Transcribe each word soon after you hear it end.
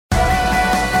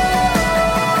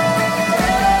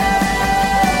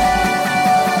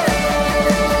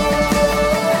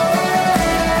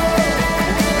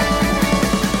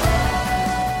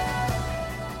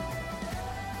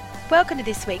Welcome to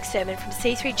this week's sermon from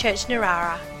C3 Church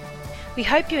Narara. We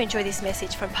hope you enjoy this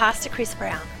message from Pastor Chris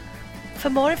Brown. For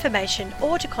more information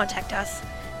or to contact us,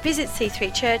 visit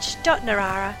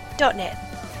c3church.narara.net.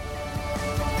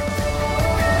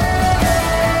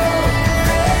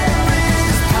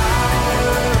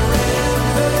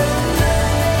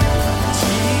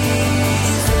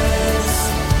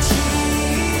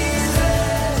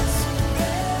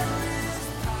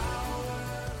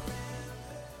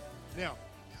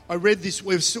 I read this,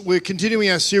 we're continuing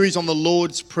our series on the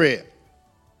Lord's Prayer.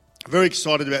 Very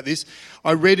excited about this.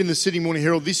 I read in the Sydney Morning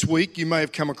Herald this week, you may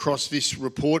have come across this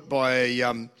report by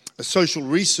a social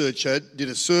researcher, did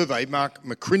a survey, Mark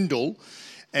McCrindle,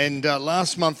 and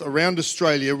last month around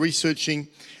Australia, researching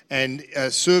and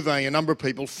surveying a number of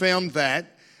people, found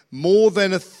that more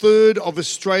than a third of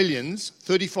Australians,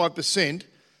 35%,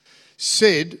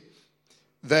 said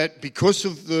that because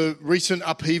of the recent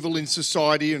upheaval in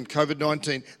society and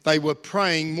COVID-19, they were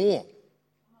praying more.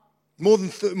 More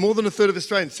than a third of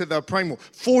Australians said they were praying more.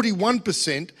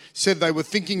 41% said they were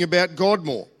thinking about God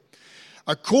more.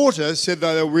 A quarter said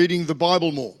they were reading the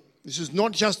Bible more. This is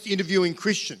not just interviewing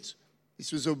Christians.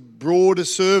 This was a broader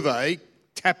survey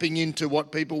tapping into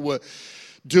what people were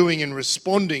doing and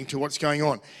responding to what's going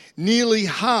on. Nearly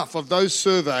half of those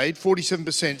surveyed,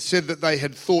 47%, said that they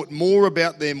had thought more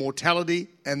about their mortality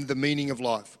and the meaning of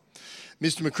life.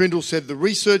 Mr. McCrindle said the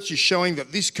research is showing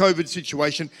that this COVID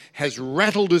situation has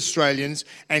rattled Australians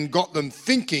and got them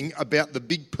thinking about the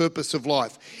big purpose of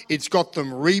life. It's got them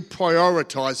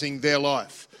reprioritising their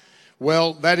life.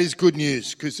 Well, that is good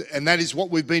news, and that is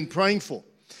what we've been praying for.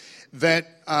 That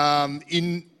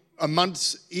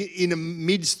amidst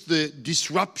the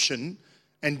disruption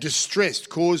and distress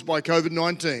caused by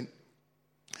COVID-19,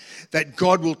 that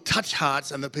God will touch hearts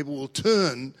and that people will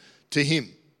turn to Him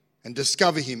and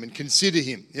discover Him and consider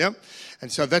Him, yeah?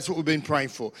 And so that's what we've been praying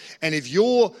for. And if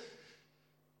you're,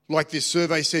 like this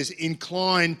survey says,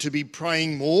 inclined to be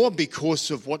praying more because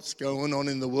of what's going on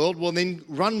in the world, well then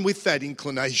run with that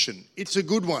inclination. It's a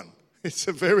good one. It's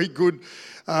a very good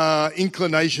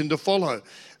inclination to follow.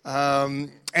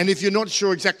 And if you're not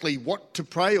sure exactly what to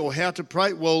pray or how to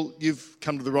pray, well, you've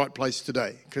come to the right place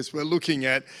today, because we're looking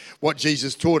at what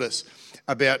Jesus taught us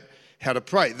about how to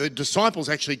pray. The disciples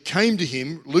actually came to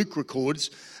Him, Luke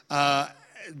records, how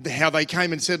they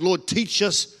came and said, Lord, teach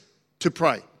us to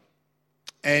pray.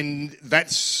 And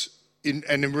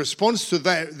in response to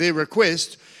their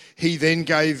request, He then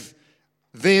gave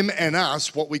them and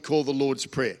us what we call the Lord's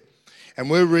Prayer. And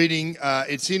we're reading,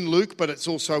 it's in Luke, but it's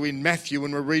also in Matthew,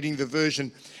 and we're reading the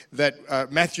version that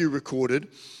Matthew recorded.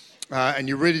 And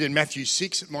you read it in Matthew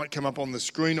 6. It might come up on the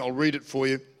screen. I'll read it for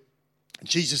you.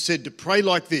 Jesus said to pray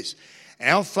like this: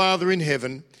 Our Father in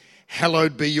heaven,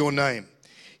 hallowed be your name.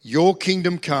 Your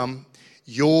kingdom come,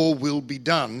 your will be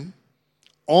done,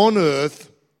 on earth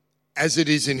as it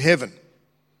is in heaven.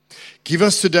 Give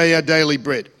us today our daily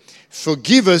bread.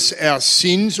 Forgive us our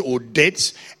sins or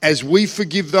debts as we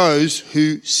forgive those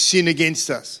who sin against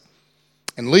us.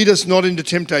 And lead us not into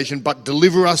temptation, but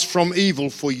deliver us from evil.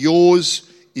 For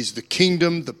yours is the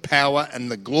kingdom, the power,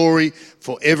 and the glory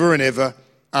forever and ever.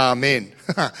 Amen.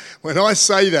 When I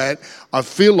say that, I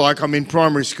feel like I'm in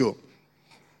primary school.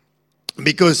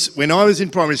 Because when I was in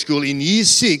primary school, in year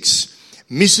 6,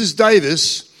 Mrs.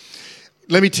 Davis,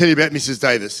 let me tell you about Mrs.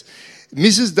 Davis.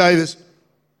 Mrs. Davis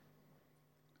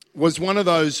was one of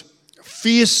those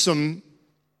fearsome,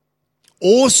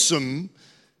 awesome,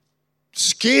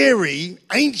 scary,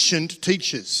 ancient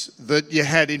teachers that you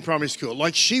had in primary school.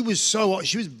 Like she was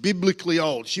biblically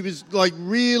old. She was like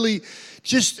really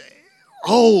just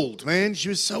old, man. She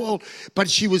was so old, but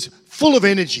she was full of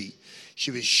energy. She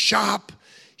was sharp.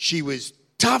 She was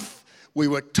tough. We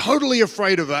were totally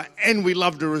afraid of her, and we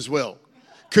loved her as well,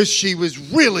 because she was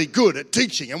really good at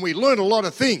teaching, and we learned a lot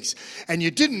of things. And you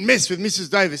didn't mess with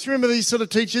Mrs. Davis. You remember these sort of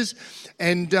teachers?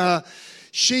 And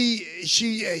she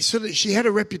had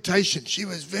a reputation. She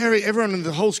was everyone in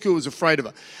the whole school was afraid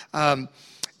of her.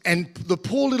 And the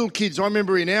poor little kids, I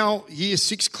remember in our year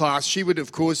 6 class, she would,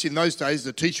 of course, in those days,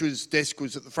 the teacher's desk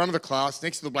was at the front of the class,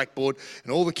 next to the blackboard,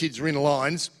 and all the kids were in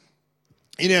lines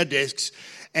in our desks.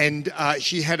 And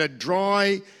she had a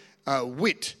dry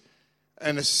wit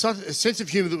and a sense of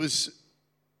humour that was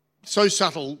so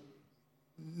subtle,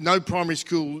 no primary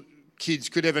school kids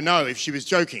could ever know if she was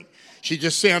joking. She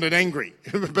just sounded angry.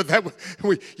 But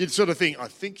you'd sort of think, I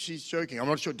think she's joking. I'm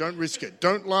not sure. Don't risk it.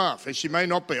 Don't laugh. And she may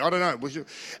not be. I don't know.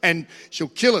 And she'll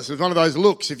kill us with one of those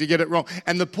looks if you get it wrong.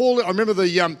 And I remember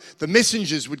the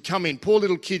messengers would come in, poor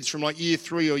little kids from like year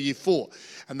 3 or year 4.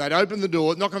 And they'd open the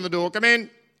door, knock on the door, come in.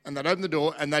 And they'd open the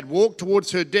door and they'd walk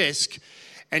towards her desk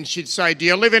and she'd say, do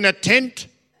you live in a tent?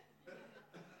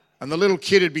 And the little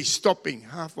kid would be stopping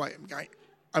halfway and going,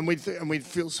 and we'd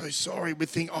feel so sorry. We'd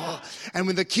think, oh, and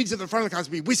when the kids at the front of the cars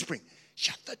would be whispering,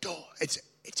 shut the door. It's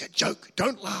a joke.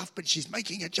 Don't laugh, but she's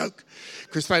making a joke.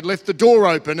 Because they'd left the door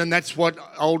open, and that's what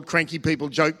old cranky people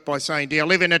joke by saying, do you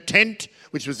live in a tent?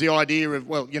 Which was the idea of,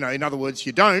 well, you know, in other words,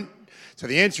 you don't. So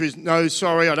the answer is, no,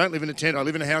 sorry, I don't live in a tent. I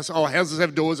live in a house. Oh, houses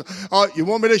have doors. Oh, you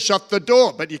want me to shut the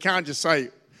door? But you can't just say,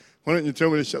 why don't you tell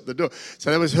me to shut the door?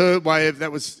 So that was her way of,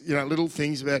 that was, you know, little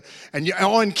things about,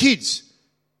 and kids.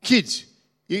 What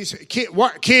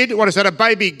is that, a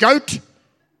baby goat?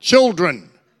 Children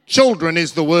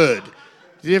is the word.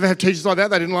 Did you ever have teachers like that?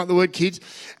 They didn't like the word kids.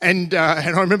 And I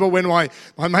remember when my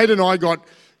mate and I got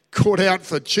caught out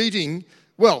for cheating.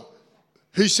 Well,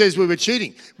 who says we were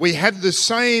cheating? We had the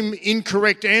same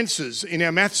incorrect answers in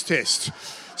our maths test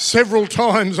several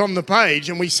times on the page,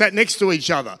 and we sat next to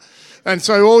each other. And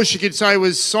so all she could say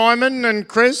was, Simon and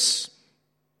Chris,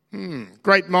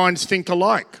 great minds think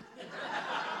alike.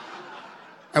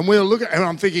 And we'll look at, and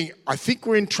I'm thinking, I think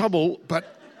we're in trouble,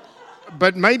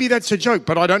 but maybe that's a joke,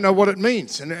 but I don't know what it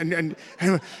means. And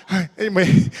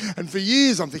for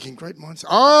years I'm thinking, great minds.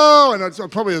 Oh, and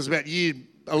it probably was about year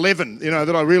 11, you know,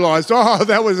 that I realised, oh,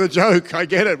 that was a joke. I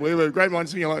get it. We were great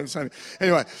minds thinking like the same.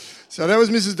 Anyway, so that was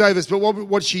Mrs. Davis. But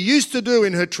what she used to do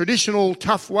in her traditional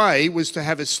tough way was to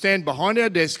have us stand behind our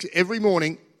desks every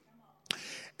morning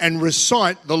and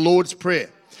recite the Lord's Prayer.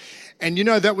 And you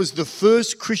know, that was the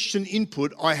first Christian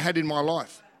input I had in my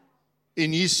life.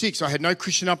 In year 6, I had no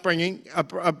Christian upbringing.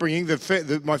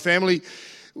 My family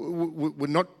were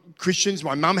not Christians.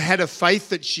 My mum had a faith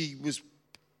that she was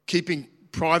keeping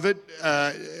private,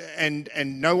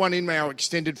 and no one in our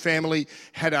extended family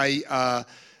had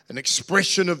an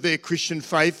expression of their Christian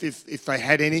faith, if they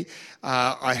had any.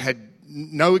 I had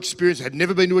no experience. I had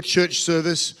never been to a church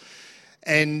service,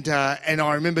 and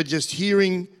I remember just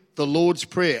hearing the Lord's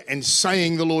Prayer and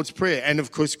saying the Lord's Prayer, and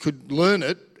of course could learn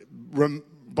it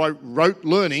by rote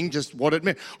learning just what it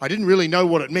meant. I didn't really know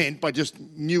what it meant, but I just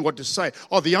knew what to say.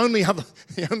 Oh, the only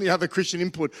other Christian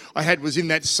input I had was in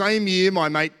that same year, my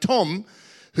mate Tom,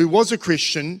 who was a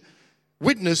Christian,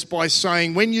 witnessed by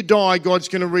saying, when you die, God's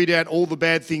going to read out all the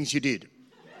bad things you did.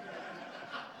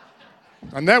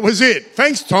 And that was it.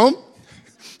 Thanks, Tom.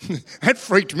 That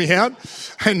freaked me out.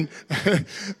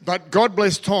 But God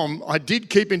bless Tom. I did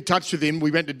keep in touch with him. We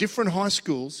went to different high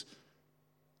schools.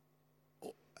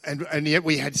 And yet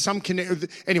we had some connection.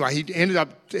 Anyway, he ended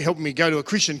up helping me go to a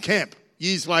Christian camp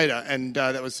years later. And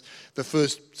that was the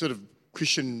first sort of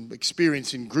Christian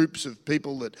experience in groups of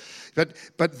people.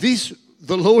 But this,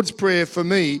 the Lord's Prayer for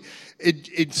me,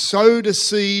 it sowed a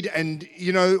seed. And,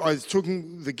 you know, I was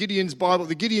talking the Gideon's Bible.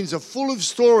 The Gideons are full of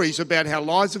stories about how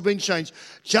lives have been changed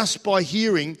just by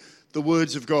hearing the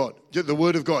words of God, the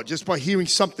Word of God, just by hearing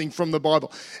something from the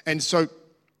Bible. And so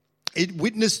it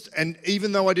witnessed, and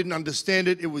even though I didn't understand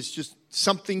it, it was just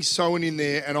something sown in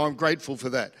there, and I'm grateful for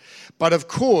that. But of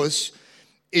course,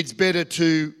 it's better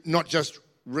to not just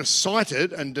recite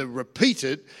it and to repeat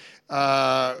it,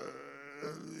 but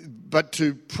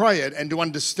to pray it and to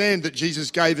understand that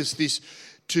Jesus gave us this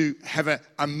to have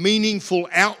a meaningful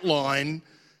outline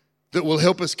that will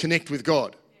help us connect with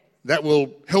God, that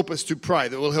will help us to pray,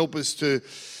 that will help us to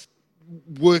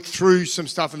work through some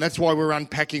stuff, and that's why we're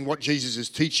unpacking what Jesus is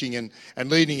teaching and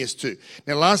leading us to.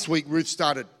 Now, last week, Ruth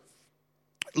started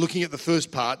looking at the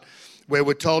first part where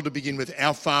we're told to begin with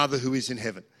our Father who is in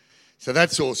heaven. So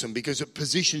that's awesome because it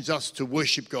positions us to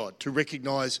worship God, to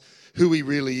recognise who He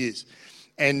really is.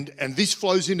 And this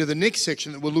flows into the next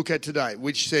section that we'll look at today,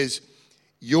 which says,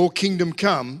 your kingdom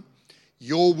come,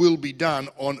 your will be done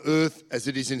on earth as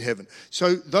it is in heaven.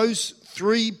 So those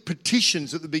 3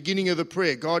 petitions at the beginning of the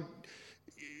prayer, God,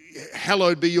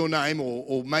 hallowed be your name,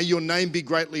 or may your name be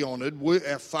greatly honoured,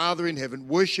 our Father in heaven,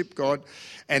 worship God,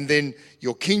 and then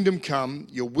your kingdom come,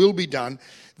 your will be done.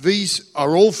 These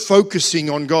are all focusing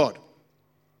on God.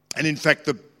 And in fact,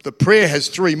 the prayer has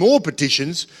 3 more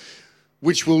petitions,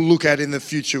 which we'll look at in the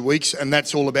future weeks, and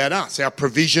that's all about us, our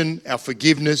provision, our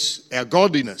forgiveness, our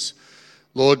godliness.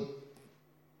 Lord,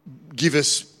 give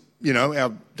us, you know,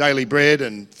 our daily bread,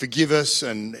 and forgive us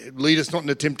and lead us not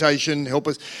into temptation, help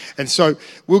us. And so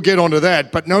we'll get onto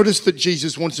that. But notice that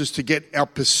Jesus wants us to get our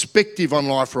perspective on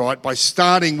life right by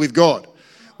starting with God.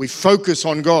 We focus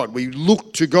on God. We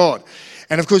look to God.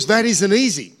 And of course, that isn't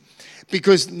easy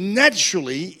because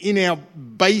naturally in our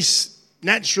base,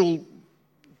 natural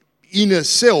inner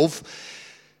self,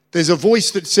 there's a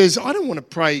voice that says, I don't want to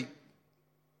pray,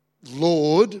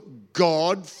 Lord,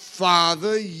 God,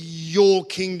 Father, your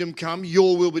kingdom come,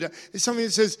 your will be done. There's something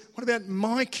that says, what about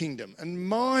my kingdom and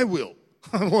my will?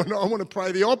 I want to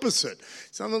pray the opposite.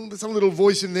 Some little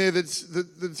voice in there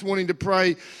that's wanting to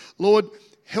pray, Lord,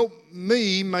 help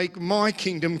me make my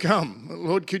kingdom come.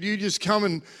 Lord, could you just come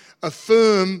and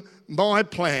affirm my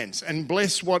plans and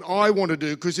bless what I want to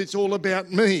do, because it's all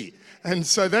about me. And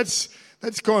so that's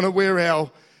kind of where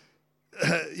our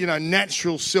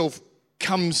natural self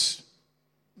comes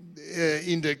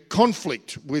into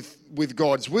conflict with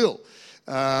God's will,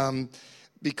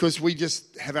 because we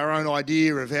just have our own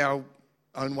idea of our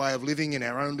own way of living in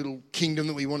our own little kingdom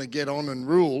that we want to get on and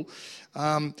rule.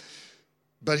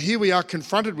 But here we are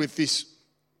confronted with this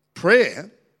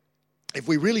prayer. If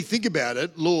we really think about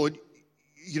it, Lord,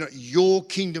 your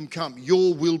kingdom come,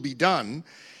 your will be done.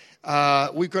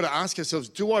 We've got to ask ourselves,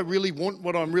 do I really want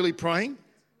what I'm really praying?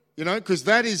 Because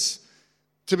that is,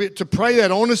 to pray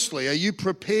that honestly, are you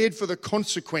prepared for the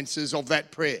consequences of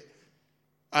that prayer?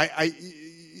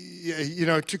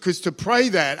 Because to pray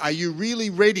that, are you really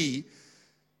ready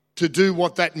to do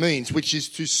what that means, which is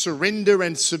to surrender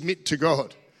and submit to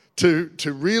God? To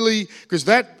really, because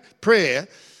that prayer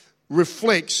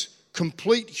reflects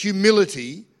complete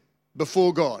humility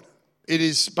before God. It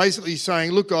is basically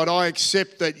saying, look, God, I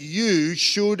accept that you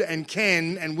should and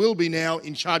can and will be now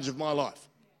in charge of my life.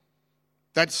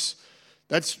 That's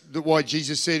why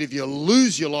Jesus said, if you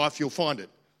lose your life, you'll find it.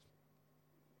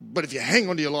 But if you hang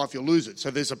on to your life, you'll lose it.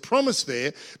 So there's a promise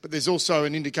there, but there's also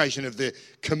an indication of the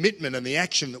commitment and the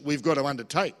action that we've got to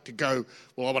undertake to go,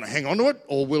 well, I want to hang on to it,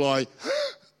 or will I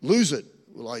lose it?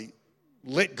 Will I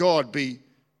let God be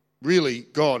really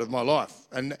God of my life?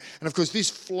 And of course, this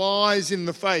flies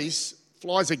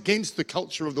against the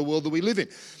culture of the world that we live in.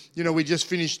 We just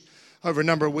finished over a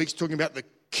number of weeks talking about the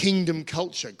kingdom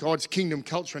culture, God's kingdom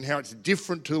culture, and how it's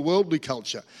different to the worldly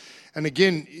culture. And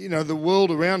again, the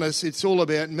world around us, it's all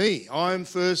about me. I'm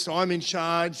first, I'm in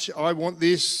charge, I want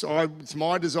this, it's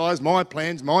my desires, my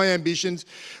plans, my ambitions,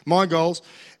 my goals.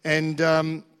 And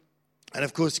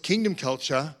of course, kingdom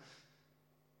culture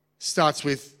starts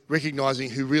with recognizing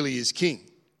who really is king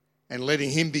and letting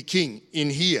him be king in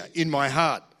here, in my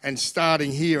heart, and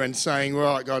starting here and saying,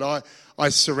 right, God, I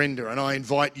surrender and I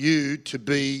invite you to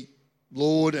be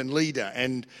Lord and leader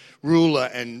and ruler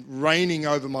and reigning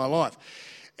over my life.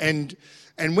 And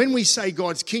when we say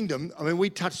God's kingdom, I mean,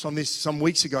 we touched on this some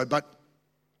weeks ago, but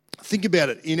think about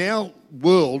it. In our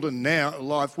world and now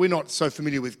life, we're not so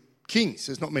familiar with kings.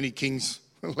 There's not many kings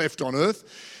left on earth.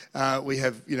 We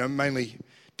have, mainly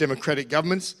democratic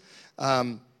governments.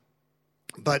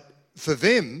 But for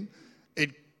them,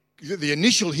 the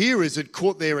initial hearers had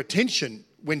caught their attention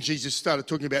when Jesus started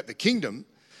talking about the kingdom.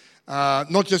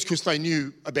 Not just because they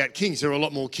knew about kings. There are a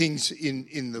lot more kings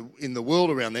in the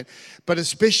world around then, but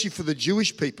especially for the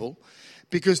Jewish people,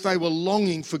 because they were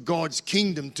longing for God's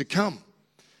kingdom to come.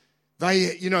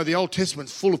 The Old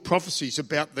Testament's full of prophecies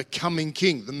about the coming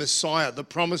king, the Messiah, the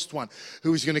promised one,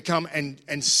 who was going to come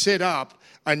and set up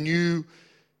a new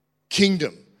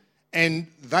kingdom. And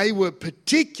they were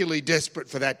particularly desperate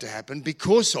for that to happen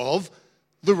because of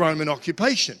the Roman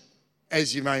occupation,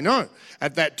 as you may know.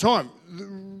 At that time,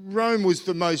 Rome was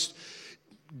the most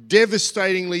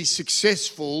devastatingly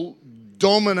successful,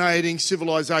 dominating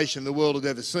civilization the world had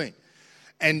ever seen.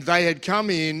 And they had come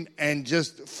in and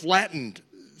just flattened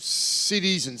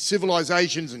cities and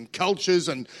civilizations and cultures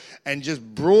and just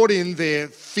brought in their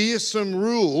fearsome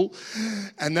rule.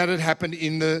 And that had happened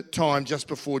in the time just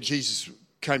before Jesus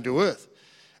came to earth.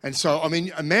 And so, I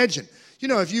mean, imagine,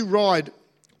 if you ride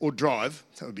or drive,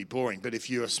 that would be boring, but if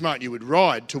you are smart, you would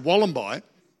ride to Wollombi,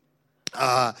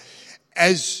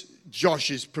 as Josh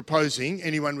is proposing.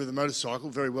 Anyone with a motorcycle,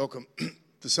 very welcome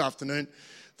this afternoon.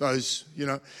 Those,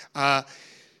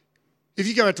 if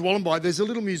you go out to Wollombi, there's a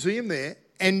little museum there,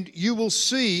 and you will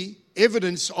see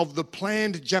evidence of the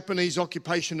planned Japanese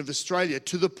occupation of Australia,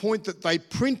 to the point that they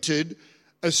printed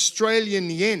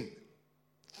Australian yen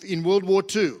in World War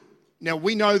II. Now,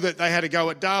 we know that they had a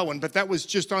go at Darwin, but that was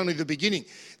just only the beginning.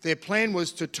 Their plan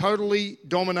was to totally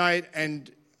dominate and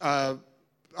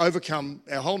overcome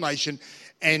our whole nation,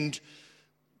 and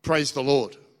praise the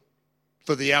Lord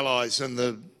for the Allies and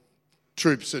the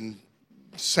troops and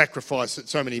sacrifice that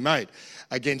so many made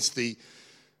against the,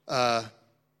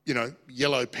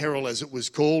 Yellow Peril, as it was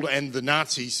called, and the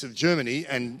Nazis of Germany,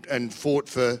 and fought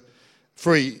for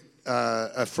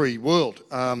a free world.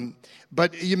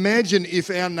 But imagine if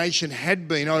our nation had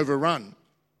been overrun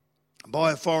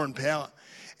by a foreign power,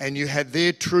 and you had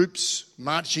their troops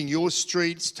marching your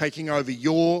streets, taking over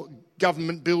your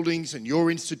government buildings and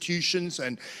your institutions,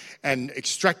 and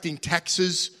extracting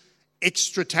taxes,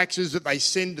 extra taxes that they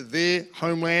send to their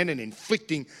homeland, and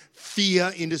inflicting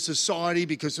fear into society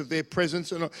because of their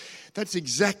presence. And that's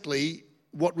exactly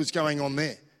what was going on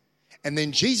there. And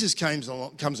then Jesus comes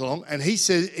along and he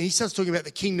starts talking about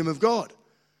the kingdom of God.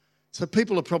 So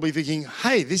people are probably thinking,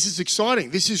 hey, this is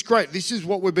exciting. This is great. This is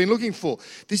what we've been looking for.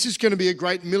 This is going to be a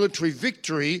great military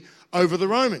victory over the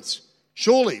Romans.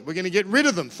 Surely we're going to get rid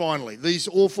of them finally, these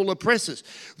awful oppressors.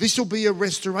 This will be a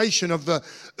restoration of the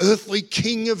earthly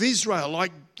king of Israel,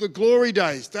 like the glory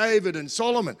days, David and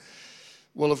Solomon.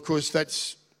 Well, of course,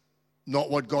 that's not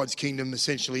what God's kingdom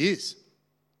essentially is.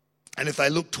 And if they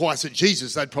look twice at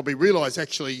Jesus, they'd probably realise,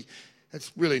 actually,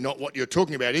 that's really not what you're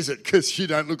talking about, is it? Because you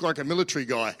don't look like a military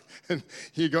guy. And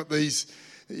you've got these,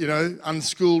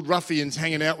 unschooled ruffians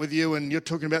hanging out with you, and you're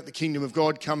talking about the kingdom of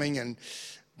God coming. And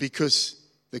because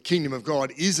the kingdom of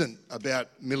God isn't about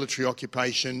military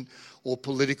occupation or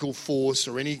political force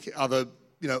or any other,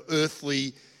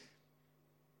 earthly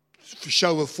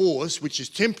show of force, which is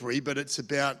temporary, but it's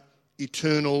about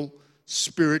eternal,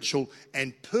 spiritual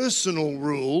and personal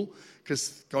rule,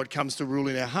 because God comes to rule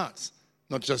in our hearts,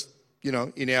 not just,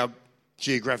 in our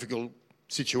geographical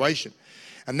situation.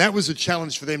 And that was a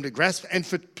challenge for them to grasp and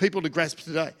for people to grasp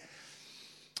today.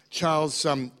 Charles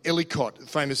Ellicott, the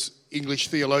famous English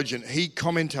theologian, he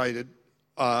commented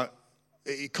on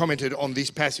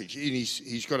this passage.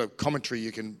 He's got a commentary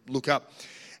you can look up.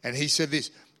 And he said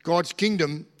this: God's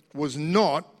kingdom was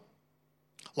not,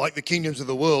 like the kingdoms of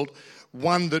the world,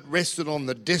 one that rested on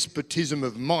the despotism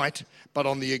of might, but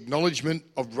on the acknowledgement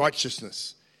of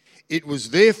righteousness. It was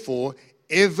therefore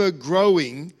ever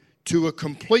growing to a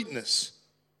completeness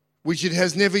which it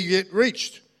has never yet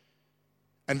reached.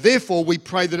 And therefore we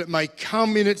pray that it may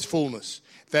come in its fullness,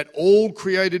 that all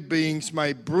created beings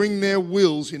may bring their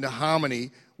wills into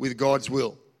harmony with God's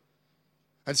will.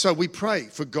 And so we pray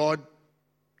for God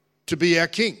to be our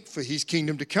king, for his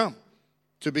kingdom to come,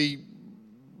 to be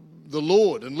the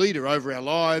Lord and leader over our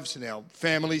lives and our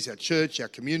families, our church, our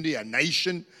community, our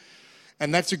nation.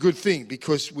 And that's a good thing,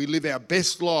 because we live our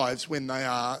best lives when they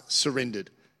are surrendered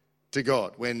to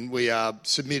God, when we are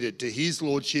submitted to his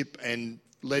lordship and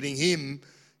letting him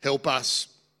help us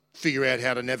figure out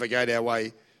how to navigate our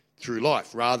way through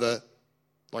life, rather,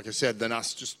 like I said, than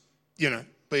us just,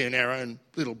 being our own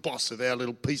little boss of our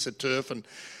little piece of turf and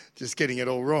just getting it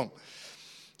all wrong.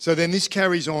 So then this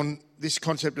carries on this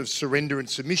concept of surrender and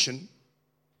submission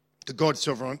to God's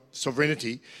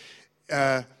sovereignty,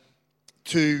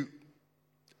 to,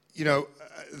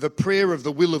 the prayer of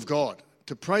the will of God,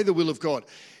 to pray the will of God.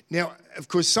 Now, of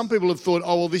course, some people have thought,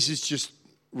 oh, well, this is just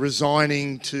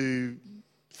resigning to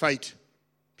fate,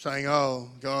 saying, oh,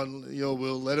 God, your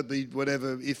will, let it be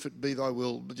whatever, if it be thy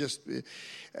will.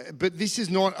 But this is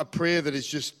not a prayer that is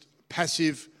just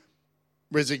passive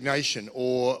resignation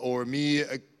or a mere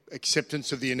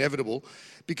acceptance of the inevitable,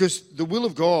 because the will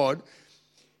of God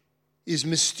is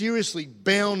mysteriously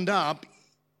bound up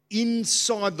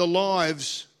inside the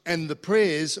lives and the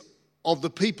prayers of the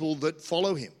people that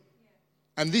follow him.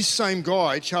 And this same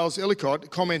guy, Charles Ellicott,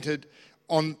 commented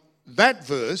on that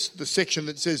verse, the section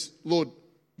that says, Lord,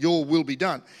 your will be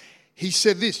done. He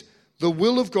said this: the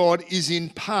will of God is in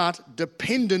part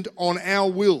dependent on our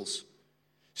wills,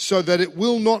 so that it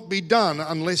will not be done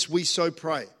unless we so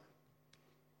pray.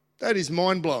 That is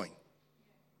mind-blowing.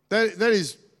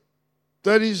 That's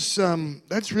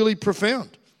really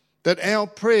profound. That our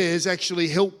prayers actually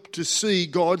help to see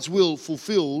God's will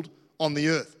fulfilled on the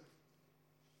earth.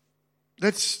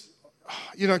 That's,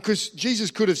 because Jesus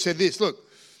could have said this: look,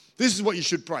 this is what you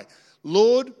should pray.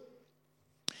 Lord,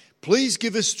 please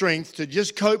give us strength to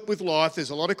just cope with life.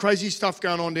 There's a lot of crazy stuff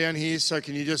going on down here, so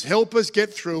can you just help us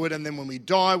get through it? And then when we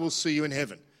die, we'll see you in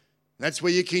heaven. That's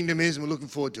where your kingdom is, and we're looking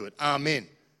forward to it. Amen.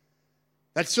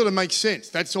 That sort of makes sense.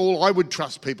 That's all I would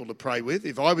trust people to pray with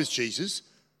if I was Jesus.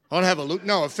 I'd have a look,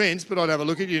 no offence, but I'd have a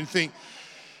look at you and think,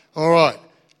 all right,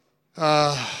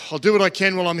 I'll do what I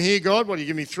can while I'm here, God. What, do you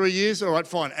give me 3 years? All right,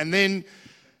 fine. And then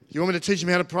you want me to teach them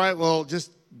how to pray? Well,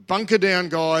 just bunker down,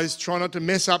 guys. Try not to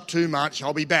mess up too much.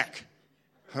 I'll be back.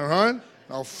 All right?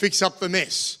 I'll fix up the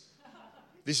mess.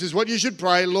 This is what you should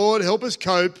pray. Lord, help us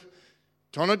cope.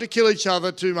 Try not to kill each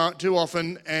other too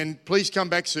often, and please come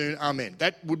back soon. Amen.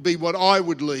 That would be what I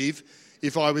would leave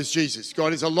if I was Jesus.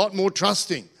 God is a lot more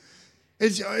trusting.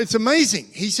 It's amazing.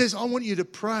 He says, I want you to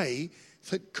pray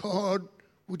that God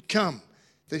would come,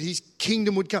 that his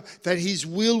kingdom would come, that his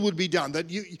will would be done, that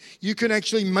you can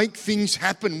actually make things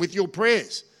happen with your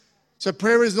prayers. So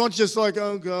prayer is not just like,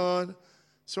 oh, God,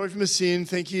 sorry for my sin,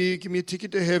 thank you, give me a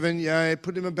ticket to heaven, yeah,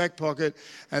 put it in my back pocket,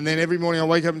 and then every morning I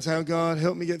wake up and say, oh, God,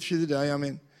 help me get through the day,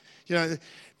 amen.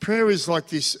 Prayer is like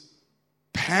this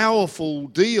powerful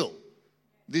deal,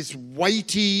 this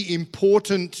weighty,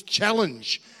 important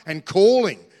challenge and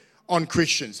calling on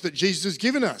Christians that Jesus has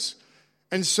given us.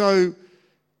 And so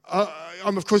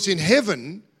of course, in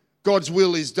heaven, God's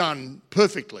will is done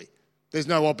perfectly. There's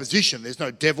no opposition, there's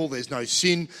no devil, there's no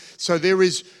sin. So there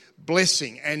is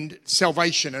blessing and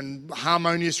salvation and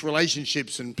harmonious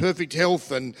relationships and perfect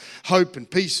health and hope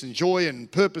and peace and joy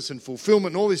and purpose and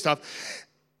fulfillment and all this stuff.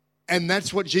 And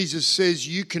that's what Jesus says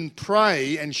you can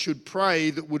pray and should pray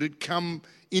that would it come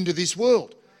into this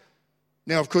world.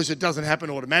 Now, of course, it doesn't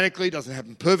happen automatically, it doesn't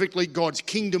happen perfectly. God's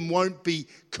kingdom won't be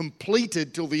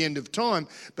completed till the end of time,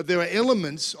 but there are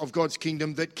elements of God's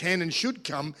kingdom that can and should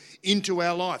come into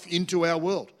our life, into our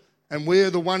world. And we're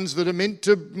the ones that are meant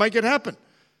to make it happen.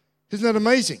 Isn't that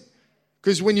amazing?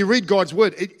 Because when you read God's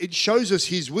word, it shows us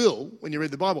his will when you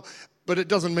read the Bible, but it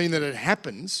doesn't mean that it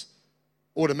happens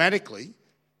automatically.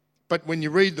 But when you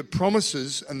read the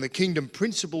promises and the kingdom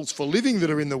principles for living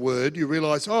that are in the word, you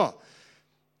realise, our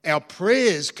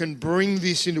prayers can bring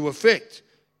this into effect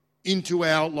into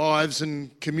our lives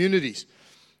and communities.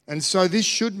 And so this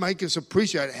should make us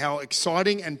appreciate how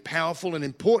exciting and powerful and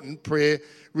important prayer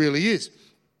really is.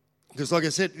 Because like I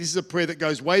said, this is a prayer that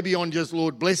goes way beyond just,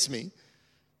 Lord, bless me.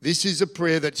 This is a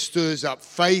prayer that stirs up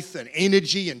faith and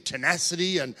energy and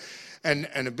tenacity and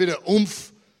a bit of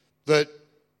oomph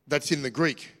that's in the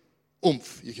Greek.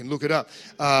 Oomph, you can look it up.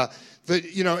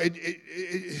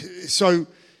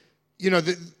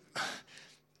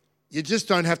 You just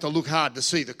don't have to look hard to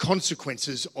see the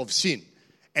consequences of sin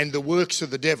and the works of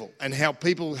the devil and how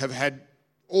people have had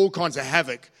all kinds of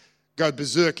havoc go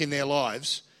berserk in their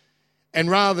lives. And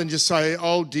rather than just say,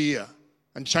 oh dear,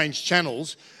 and change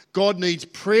channels, God needs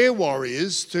prayer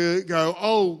warriors to go,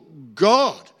 oh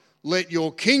God, let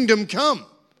your kingdom come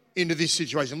into this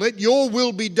situation. Let your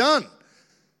will be done.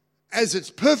 As it's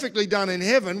perfectly done in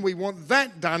heaven, we want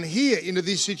that done here into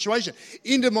this situation,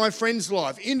 into my friend's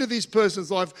life, into this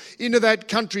person's life, into that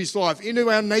country's life, into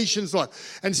our nation's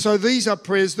life. And so these are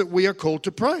prayers that we are called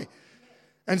to pray.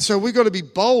 And so we've got to be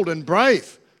bold and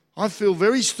brave. I feel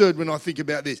very stirred when I think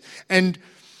about this.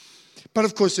 But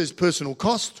of course there's personal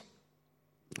cost,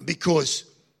 because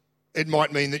it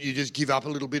might mean that you just give up a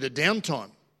little bit of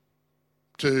downtime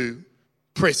to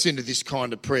press into this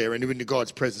kind of prayer and into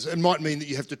God's presence. It might mean that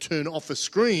you have to turn off a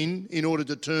screen in order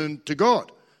to turn to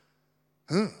God.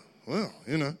 And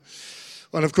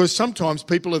of course, sometimes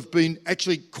people have been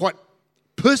actually quite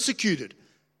persecuted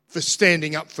for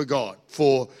standing up for God,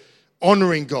 for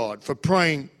honouring God, for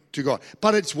praying to God.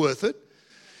 But it's worth it.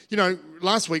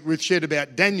 Last week Ruth shared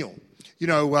about Daniel.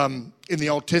 In the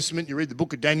Old Testament, you read the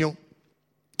book of Daniel,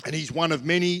 and he's one of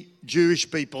many Jewish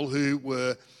people who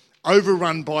were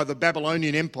overrun by the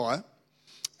Babylonian Empire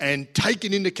and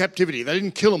taken into captivity. They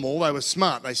didn't kill them all, they were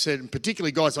smart. They said, and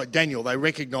particularly guys like Daniel, they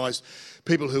recognised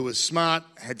people who were smart,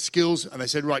 had skills, and they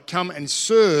said, right, come and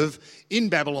serve in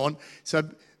Babylon. So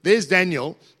there's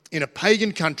Daniel in a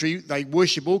pagan country. They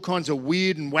worship all kinds of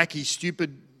weird and wacky,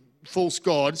 stupid, false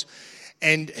gods,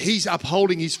 and he's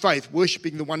upholding his faith,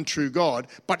 worshipping the one true God,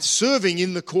 but serving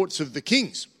in the courts of the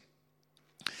kings.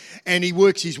 And he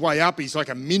works his way up. He's like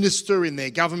a minister in their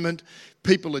government.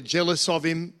 People are jealous of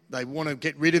him. They want to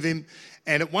get rid of him.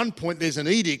 And at one point, there's an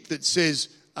edict that says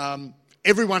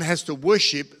everyone has to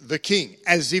worship the king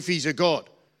as if he's a god.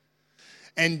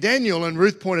 And Daniel, and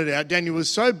Ruth pointed out, Daniel was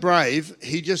so brave,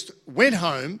 he just went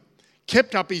home,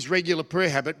 kept up his regular prayer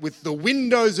habit with the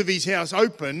windows of his house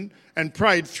open and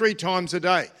prayed 3 times a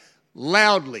day,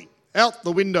 loudly, out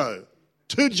the window,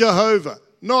 to Jehovah,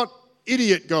 not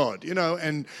idiot God,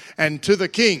 and to the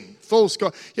king, false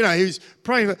God. He was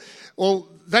praying. Well,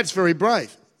 that's very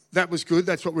brave. That was good.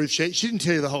 That's what Ruth shared. She didn't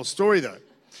tell you the whole story, though,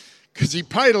 because he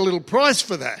paid a little price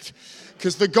for that.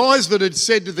 Because the guys that had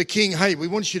said to the king, hey, we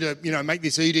want you to, make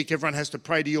this edict, everyone has to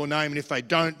pray to your name, and if they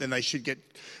don't, then they should get,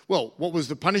 what was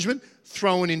the punishment?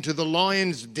 Thrown into the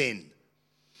lion's den.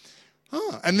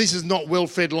 And this is not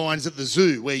well-fed lions at the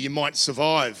zoo where you might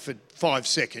survive for 5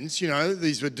 seconds.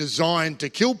 These were designed to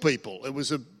kill people. It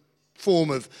was a form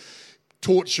of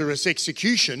torturous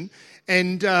execution.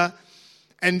 And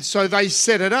so they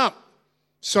set it up.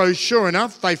 So sure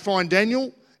enough, they find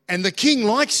Daniel, and the king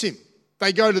likes him.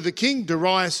 They go to the king,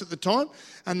 Darius at the time,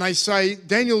 and they say,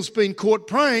 Daniel's been caught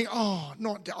praying.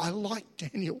 I like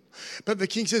Daniel. But the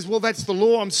king says, well, that's the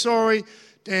law. I'm sorry,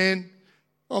 Dan.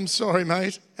 I'm sorry,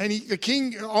 mate. And the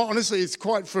king, honestly, it's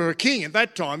quite, for a king at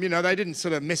that time, they didn't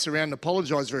sort of mess around and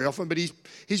apologise very often, but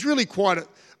he's really quite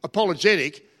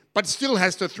apologetic, but still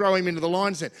has to throw him into the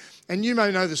lion's den. And you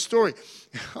may know the story.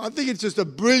 I think it's just a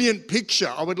brilliant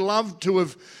picture. I would love to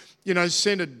have,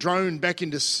 sent a drone back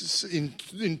in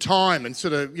time and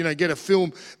sort of, get a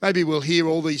film. Maybe we'll hear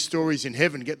all these stories in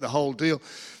heaven, get the whole deal.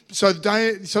 So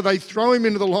they throw him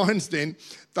into the lion's den.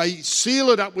 They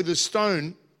seal it up with a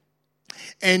stone.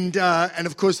 And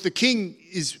of course, the king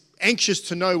is anxious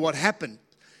to know what happened.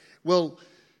 Well,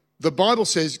 the Bible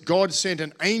says God sent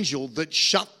an angel that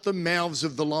shut the mouths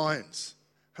of the lions.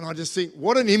 And I just think,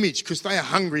 what an image, because they are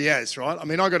hungry as, right? I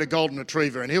mean, I got a golden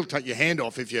retriever and he'll take your hand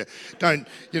off if you don't,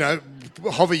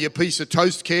 hover your piece of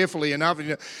toast carefully enough.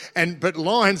 But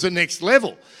lions are next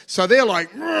level. So they're like,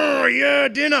 "Oh, yeah,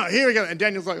 dinner, here we go." And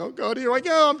Daniel's like, "Oh God, here I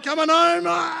go, I'm coming home."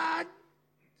 Ah.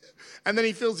 And then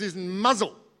he feels his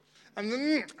muzzle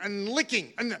and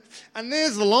licking. And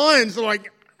there's the lions, they're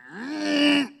like,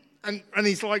 and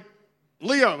he's like,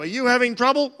 "Leo, are you having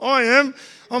trouble?" "I am.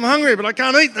 I'm hungry, but I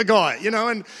can't eat the guy,"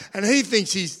 and he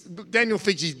thinks Daniel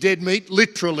thinks he's dead meat,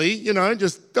 literally, and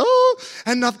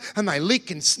they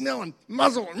lick and smell and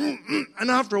muzzle, and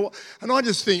after a while, and I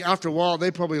just think after a while,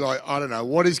 they're probably like, "I don't know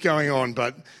what is going on,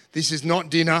 but this is not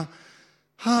dinner."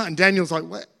 And Daniel's like,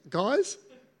 "What, guys?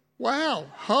 Wow,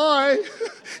 hi,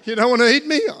 you don't want to eat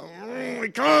me?" "We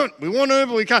can't. We want to,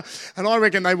 but we can't." And I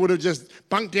reckon they would have just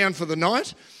bunked down for the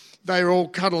night. They were all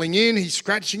cuddling in. He's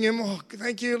scratching him. "Oh,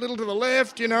 thank you, a little to the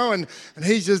left, and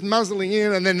he's just muzzling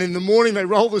in. And then in the morning, they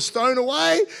roll the stone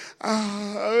away.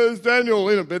 There's Daniel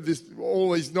in a bed,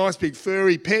 all these nice big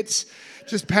furry pets,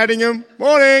 just patting him.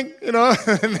 "Morning," and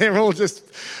they're all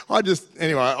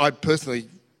I personally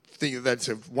think that's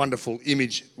a wonderful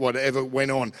image, whatever went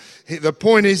on. The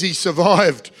point is he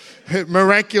survived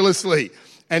miraculously.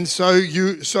 And so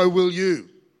will you.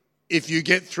 If you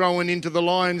get thrown into the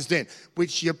lion's den,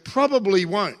 which you probably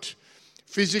won't.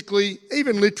 Physically,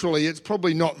 even literally, it's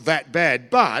probably not that bad.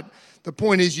 But the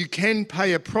point is you can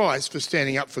pay a price for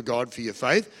standing up for God, for your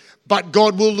faith. But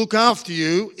God will look after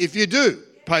you if you do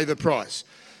pay the price,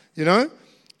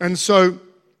 And so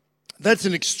that's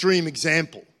an extreme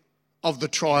example of the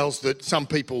trials that some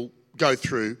people go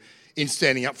through in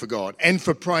standing up for God and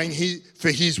for praying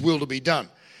for His will to be done.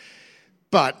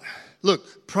 But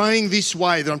look, praying this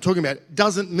way that I'm talking about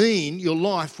doesn't mean your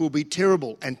life will be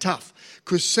terrible and tough.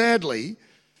 Because sadly,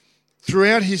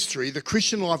 throughout history, the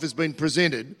Christian life has been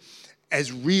presented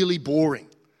as really boring,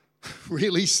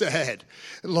 really sad.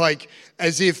 Like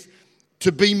as if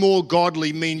to be more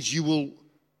godly means you will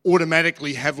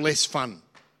automatically have less fun.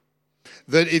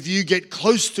 That if you get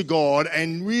close to God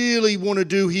and really want to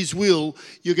do His will,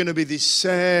 you're going to be this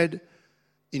sad,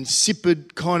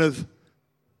 insipid kind of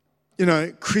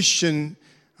Christian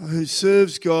who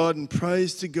serves God and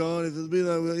prays to God,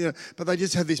 but they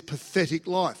just have this pathetic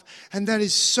life. And that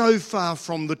is so far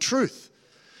from the truth.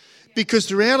 Because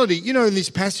the reality, in this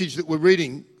passage that we're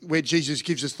reading where Jesus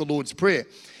gives us the Lord's Prayer,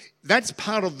 that's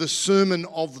part of the Sermon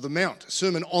on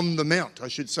the Mount, I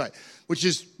should say, which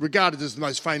is regarded as the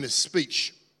most famous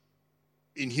speech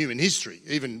in human history.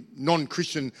 Even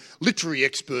non-Christian literary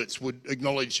experts would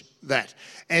acknowledge that.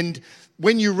 And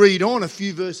when you read on a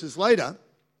few verses later,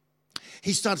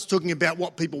 he starts talking about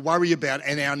what people worry about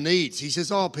and our needs. He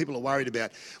says, people are worried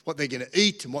about what they're going to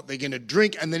eat and what they're going to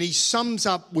drink. And then he sums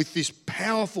up with this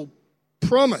powerful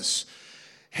promise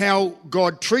how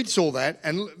God treats all that.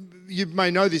 And you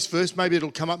may know this verse, maybe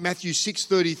it'll come up, Matthew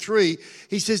 6:33.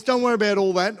 He says, don't worry about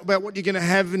all that, about what you're going to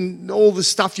have and all the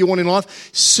stuff you want in life.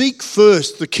 Seek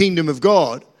first the kingdom of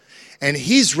God and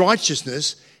His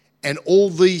righteousness, and all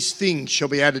these things shall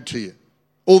be added to you.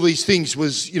 All these things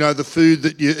was, the food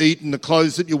that you eat and the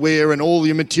clothes that you wear and all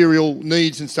your material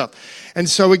needs and stuff. And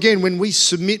so again, when we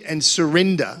submit and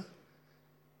surrender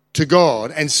to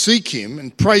God and seek Him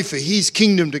and pray for His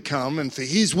kingdom to come and for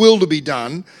His will to be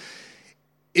done,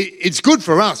 it's good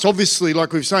for us, obviously,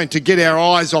 like we were saying, to get our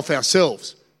eyes off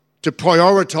ourselves, to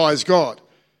prioritise God.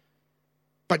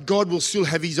 But God will still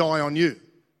have His eye on you.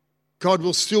 God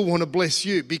will still want to bless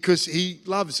you because He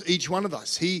loves each one of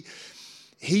us.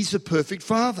 He's a perfect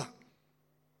Father.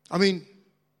 I mean,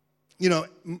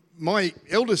 my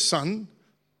eldest son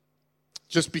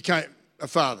just became a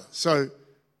father. So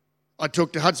I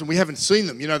talked to Hudson. We haven't seen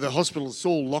them. The hospital's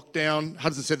all locked down.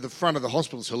 Hudson said the front of the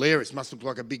hospital's hilarious. Must look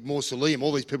like a big mausoleum.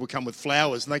 All these people come with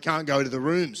flowers and they can't go to the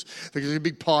rooms. There's a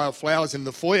big pile of flowers in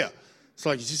the foyer. It's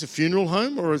like, is this a funeral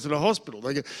home or is it a hospital?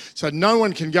 So no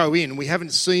one can go in. We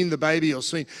haven't seen the baby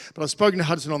but I've spoken to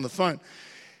Hudson on the phone.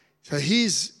 So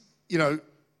here's,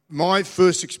 my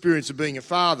first experience of being a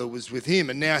father was with him,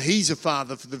 and now he's a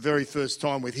father for the very first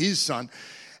time with his son.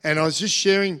 And I was just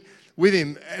sharing with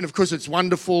him, and of course it's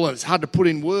wonderful and it's hard to put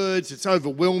in words. It's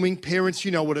overwhelming. Parents,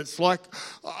 you know what it's like.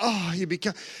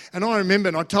 And I remember,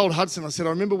 and I told Hudson, I said, I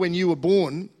remember when you were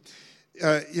born,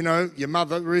 your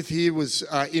mother, Ruth here, was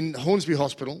in Hornsby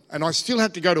Hospital, and I still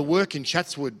had to go to work in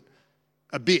Chatswood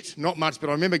a bit, not much, but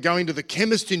I remember going to the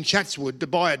chemist in Chatswood to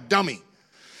buy a dummy.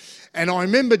 And I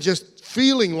remember just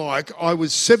feeling like I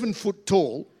was 7 foot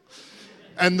tall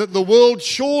and that the world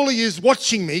surely is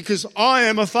watching me because I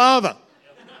am a father.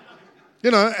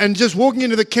 And just walking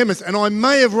into the chemist, and I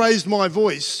may have raised my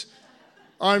voice.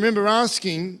 I remember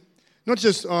asking, not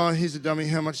just, here's a dummy,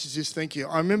 how much is this? Thank you.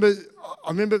 I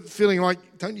remember feeling like,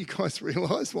 don't you guys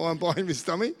realise why I'm buying this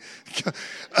dummy?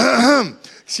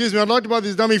 Excuse me, I'd like to buy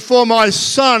this dummy for my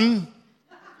son.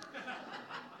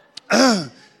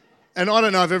 And I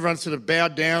don't know if everyone sort of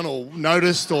bowed down or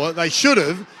noticed, or they should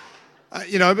have.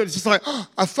 But it's just like,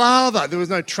 a father. There was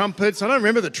no trumpets. I don't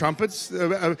remember the trumpets,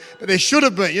 but there should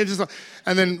have been.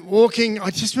 And then walking, I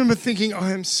just remember thinking,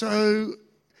 I am so,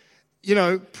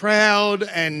 proud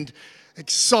and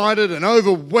excited and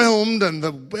overwhelmed,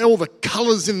 and all the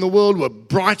colours in the world were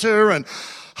brighter, and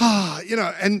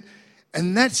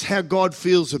that's how God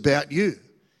feels about you.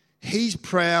 He's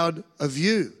proud of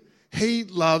you. He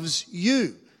loves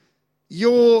you.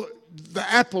 You're the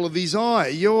apple of his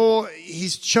eye.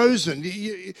 He's chosen.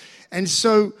 And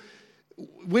so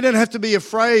we don't have to be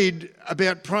afraid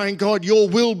about praying, God, your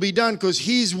will be done, because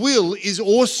his will is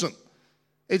awesome.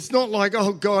 It's not like,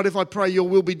 oh, God, if I pray your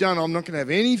will be done, I'm not going to have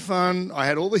any fun. I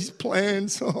had all these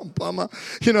plans. Oh, bummer.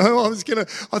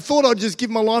 I thought I'd just give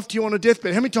my life to you on a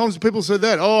deathbed. How many times have people said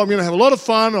that? Oh, I'm going to have a lot of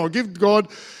fun. I'll give God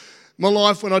my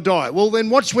life when I die. Well, then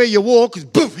watch where you walk, because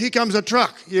poof, here comes a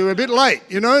truck. You're a bit late,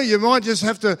 You might just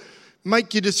have to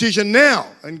make your decision now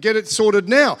and get it sorted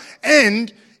now.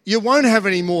 And you won't have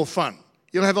any more fun.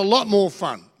 You'll have a lot more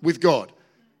fun with God.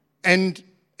 And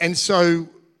so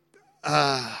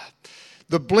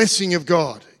the blessing of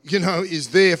God, is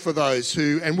there for those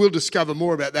who, and we'll discover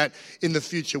more about that in the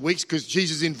future weeks, because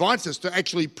Jesus invites us to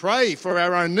actually pray for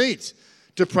our own needs,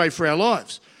 to pray for our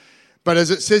lives. But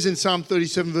as it says in Psalm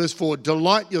 37 verse 4,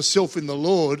 delight yourself in the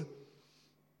Lord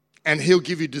and he'll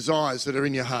give you desires that are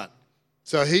in your heart.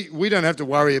 So we don't have to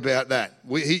worry about that.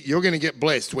 You're going to get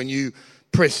blessed when you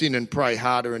press in and pray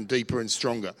harder and deeper and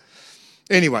stronger.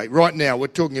 Anyway, right now we're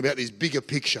talking about this bigger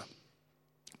picture.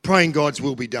 Praying God's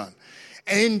will be done.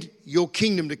 And your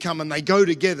kingdom to come, and they go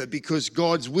together because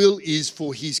God's will is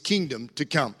for his kingdom to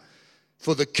come,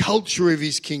 for the culture of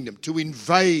his kingdom to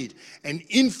invade and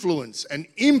influence and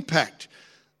impact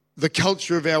the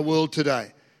culture of our world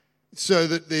today, so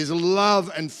that there's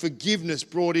love and forgiveness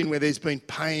brought in where there's been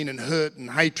pain and hurt and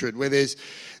hatred, where there's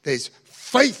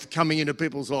faith coming into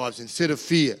people's lives instead of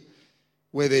fear,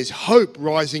 where there's hope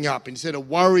rising up instead of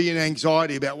worry and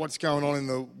anxiety about what's going on in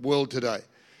the world today.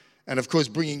 And of course,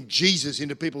 bringing Jesus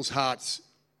into people's hearts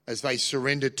as they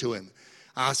surrender to him,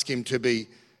 ask him to be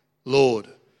Lord.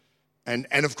 And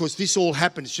of course, this all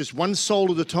happens just one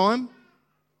soul at a time,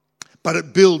 but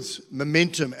it builds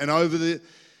momentum. And over the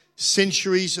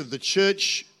centuries of the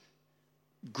church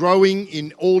growing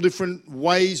in all different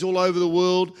ways all over the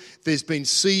world, there's been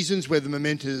seasons where the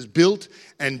momentum is built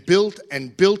and built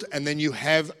and built, and then you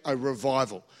have a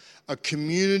revival, a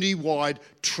community-wide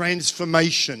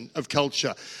transformation of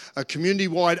culture, a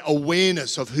community-wide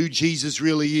awareness of who Jesus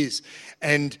really is.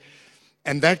 And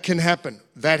that can happen.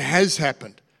 That has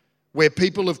happened, where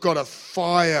people have got a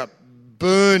fire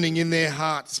burning in their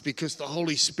hearts because the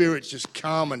Holy Spirit's just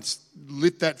come and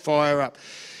lit that fire up.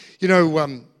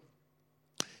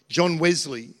 John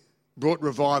Wesley brought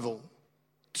revival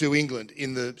to England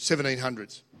in the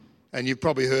 1700s. And you've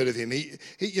probably heard of him.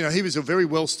 He was a very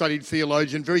well-studied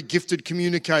theologian, very gifted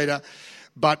communicator,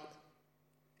 but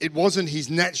it wasn't his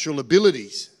natural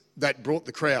abilities that brought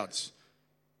the crowds,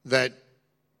 that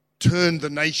turned the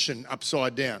nation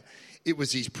upside down. It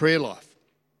was his prayer life.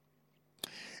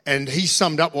 And he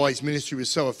summed up why his ministry was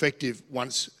so effective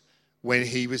once when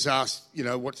he was asked,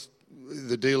 what's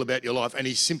the deal about your life? And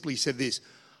he simply said this: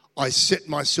 I set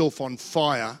myself on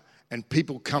fire and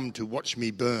people come to watch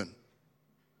me burn.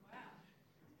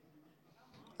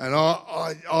 And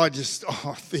I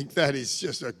think that is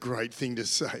just a great thing to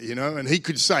say, and he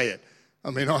could say it. I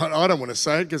mean, I don't want to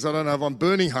say it because I don't know if I'm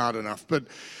burning hard enough, but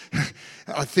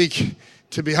I think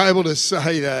to be able to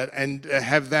say that and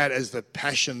have that as the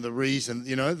passion, the reason,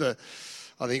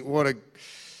 I think what a...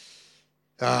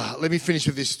 let me finish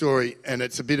with this story, and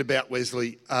it's a bit about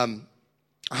Wesley.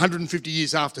 150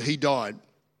 years after he died,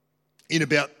 in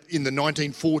the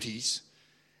 1940s,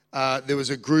 there was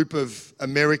a group of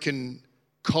American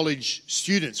college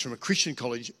students from a Christian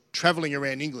college travelling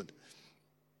around England.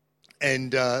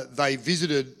 And they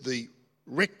visited the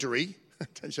rectory,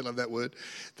 don't you love that word,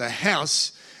 the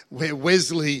house where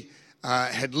Wesley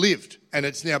had lived, and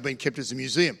it's now been kept as a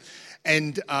museum.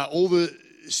 And all the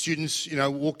students,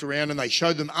 walked around and they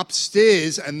showed them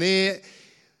upstairs, and there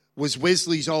was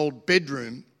Wesley's old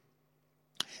bedroom,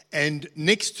 and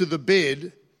next to the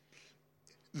bed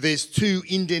there's 2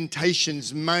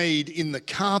 indentations made in the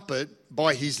carpet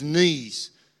by his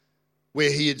knees,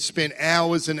 where he had spent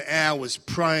hours and hours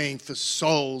praying for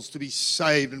souls to be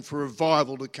saved and for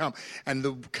revival to come. And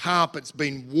the carpet's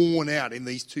been worn out in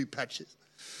these 2 patches.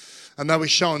 And they were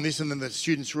showing this, and then the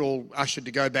students were all ushered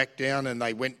to go back down, and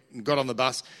they went and got on the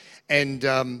bus. And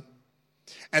the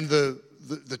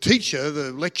teacher,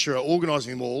 the lecturer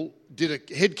organising them all, did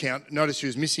a head count, noticed he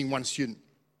was missing 1 student.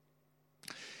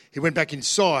 He went back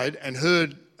inside and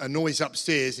heard a noise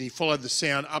upstairs, and he followed the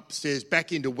sound upstairs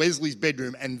back into Wesley's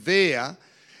bedroom, and there,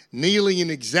 kneeling in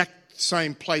exact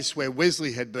same place where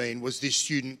Wesley had been, was this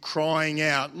student crying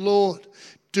out, "Lord,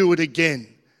 do it again.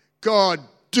 God,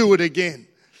 do it again."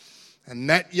 And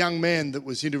that young man that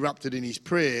was interrupted in his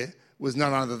prayer was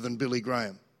none other than Billy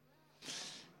Graham.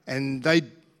 And they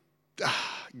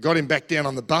got him back down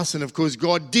on the bus, and of course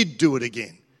God did do it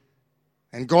again.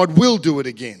 And God will do it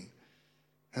again.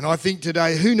 And I think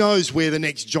today, who knows where the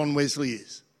next John Wesley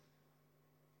is?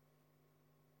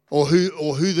 Or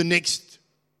who the next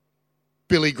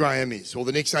Billy Graham is, or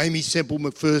the next Amy Semple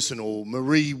McPherson, or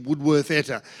Marie Woodworth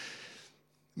Etta.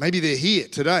 Maybe they're here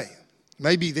today.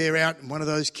 Maybe they're out in one of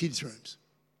those kids' rooms.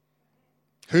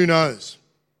 Who knows?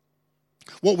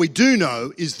 What we do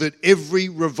know is that every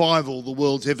revival the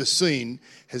world's ever seen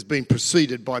has been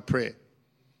preceded by prayer.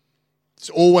 It's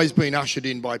always been ushered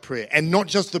in by prayer. And not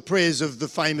just the prayers of the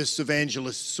famous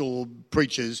evangelists or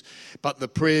preachers, but the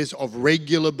prayers of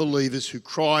regular believers who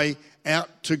cry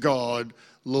out to God,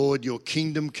 "Lord, your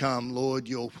kingdom come. Lord,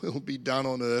 your will be done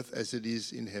on earth as it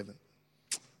is in heaven."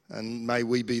 And may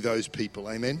we be those people.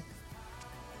 Amen.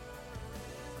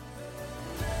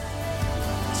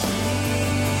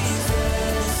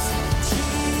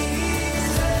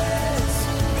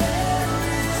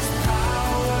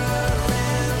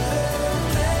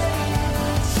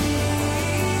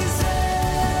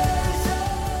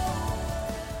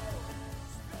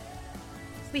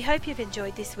 We hope you've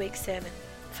enjoyed this week's sermon.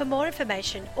 For more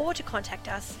information or to contact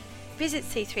us, visit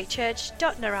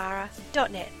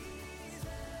c3church.narara.net.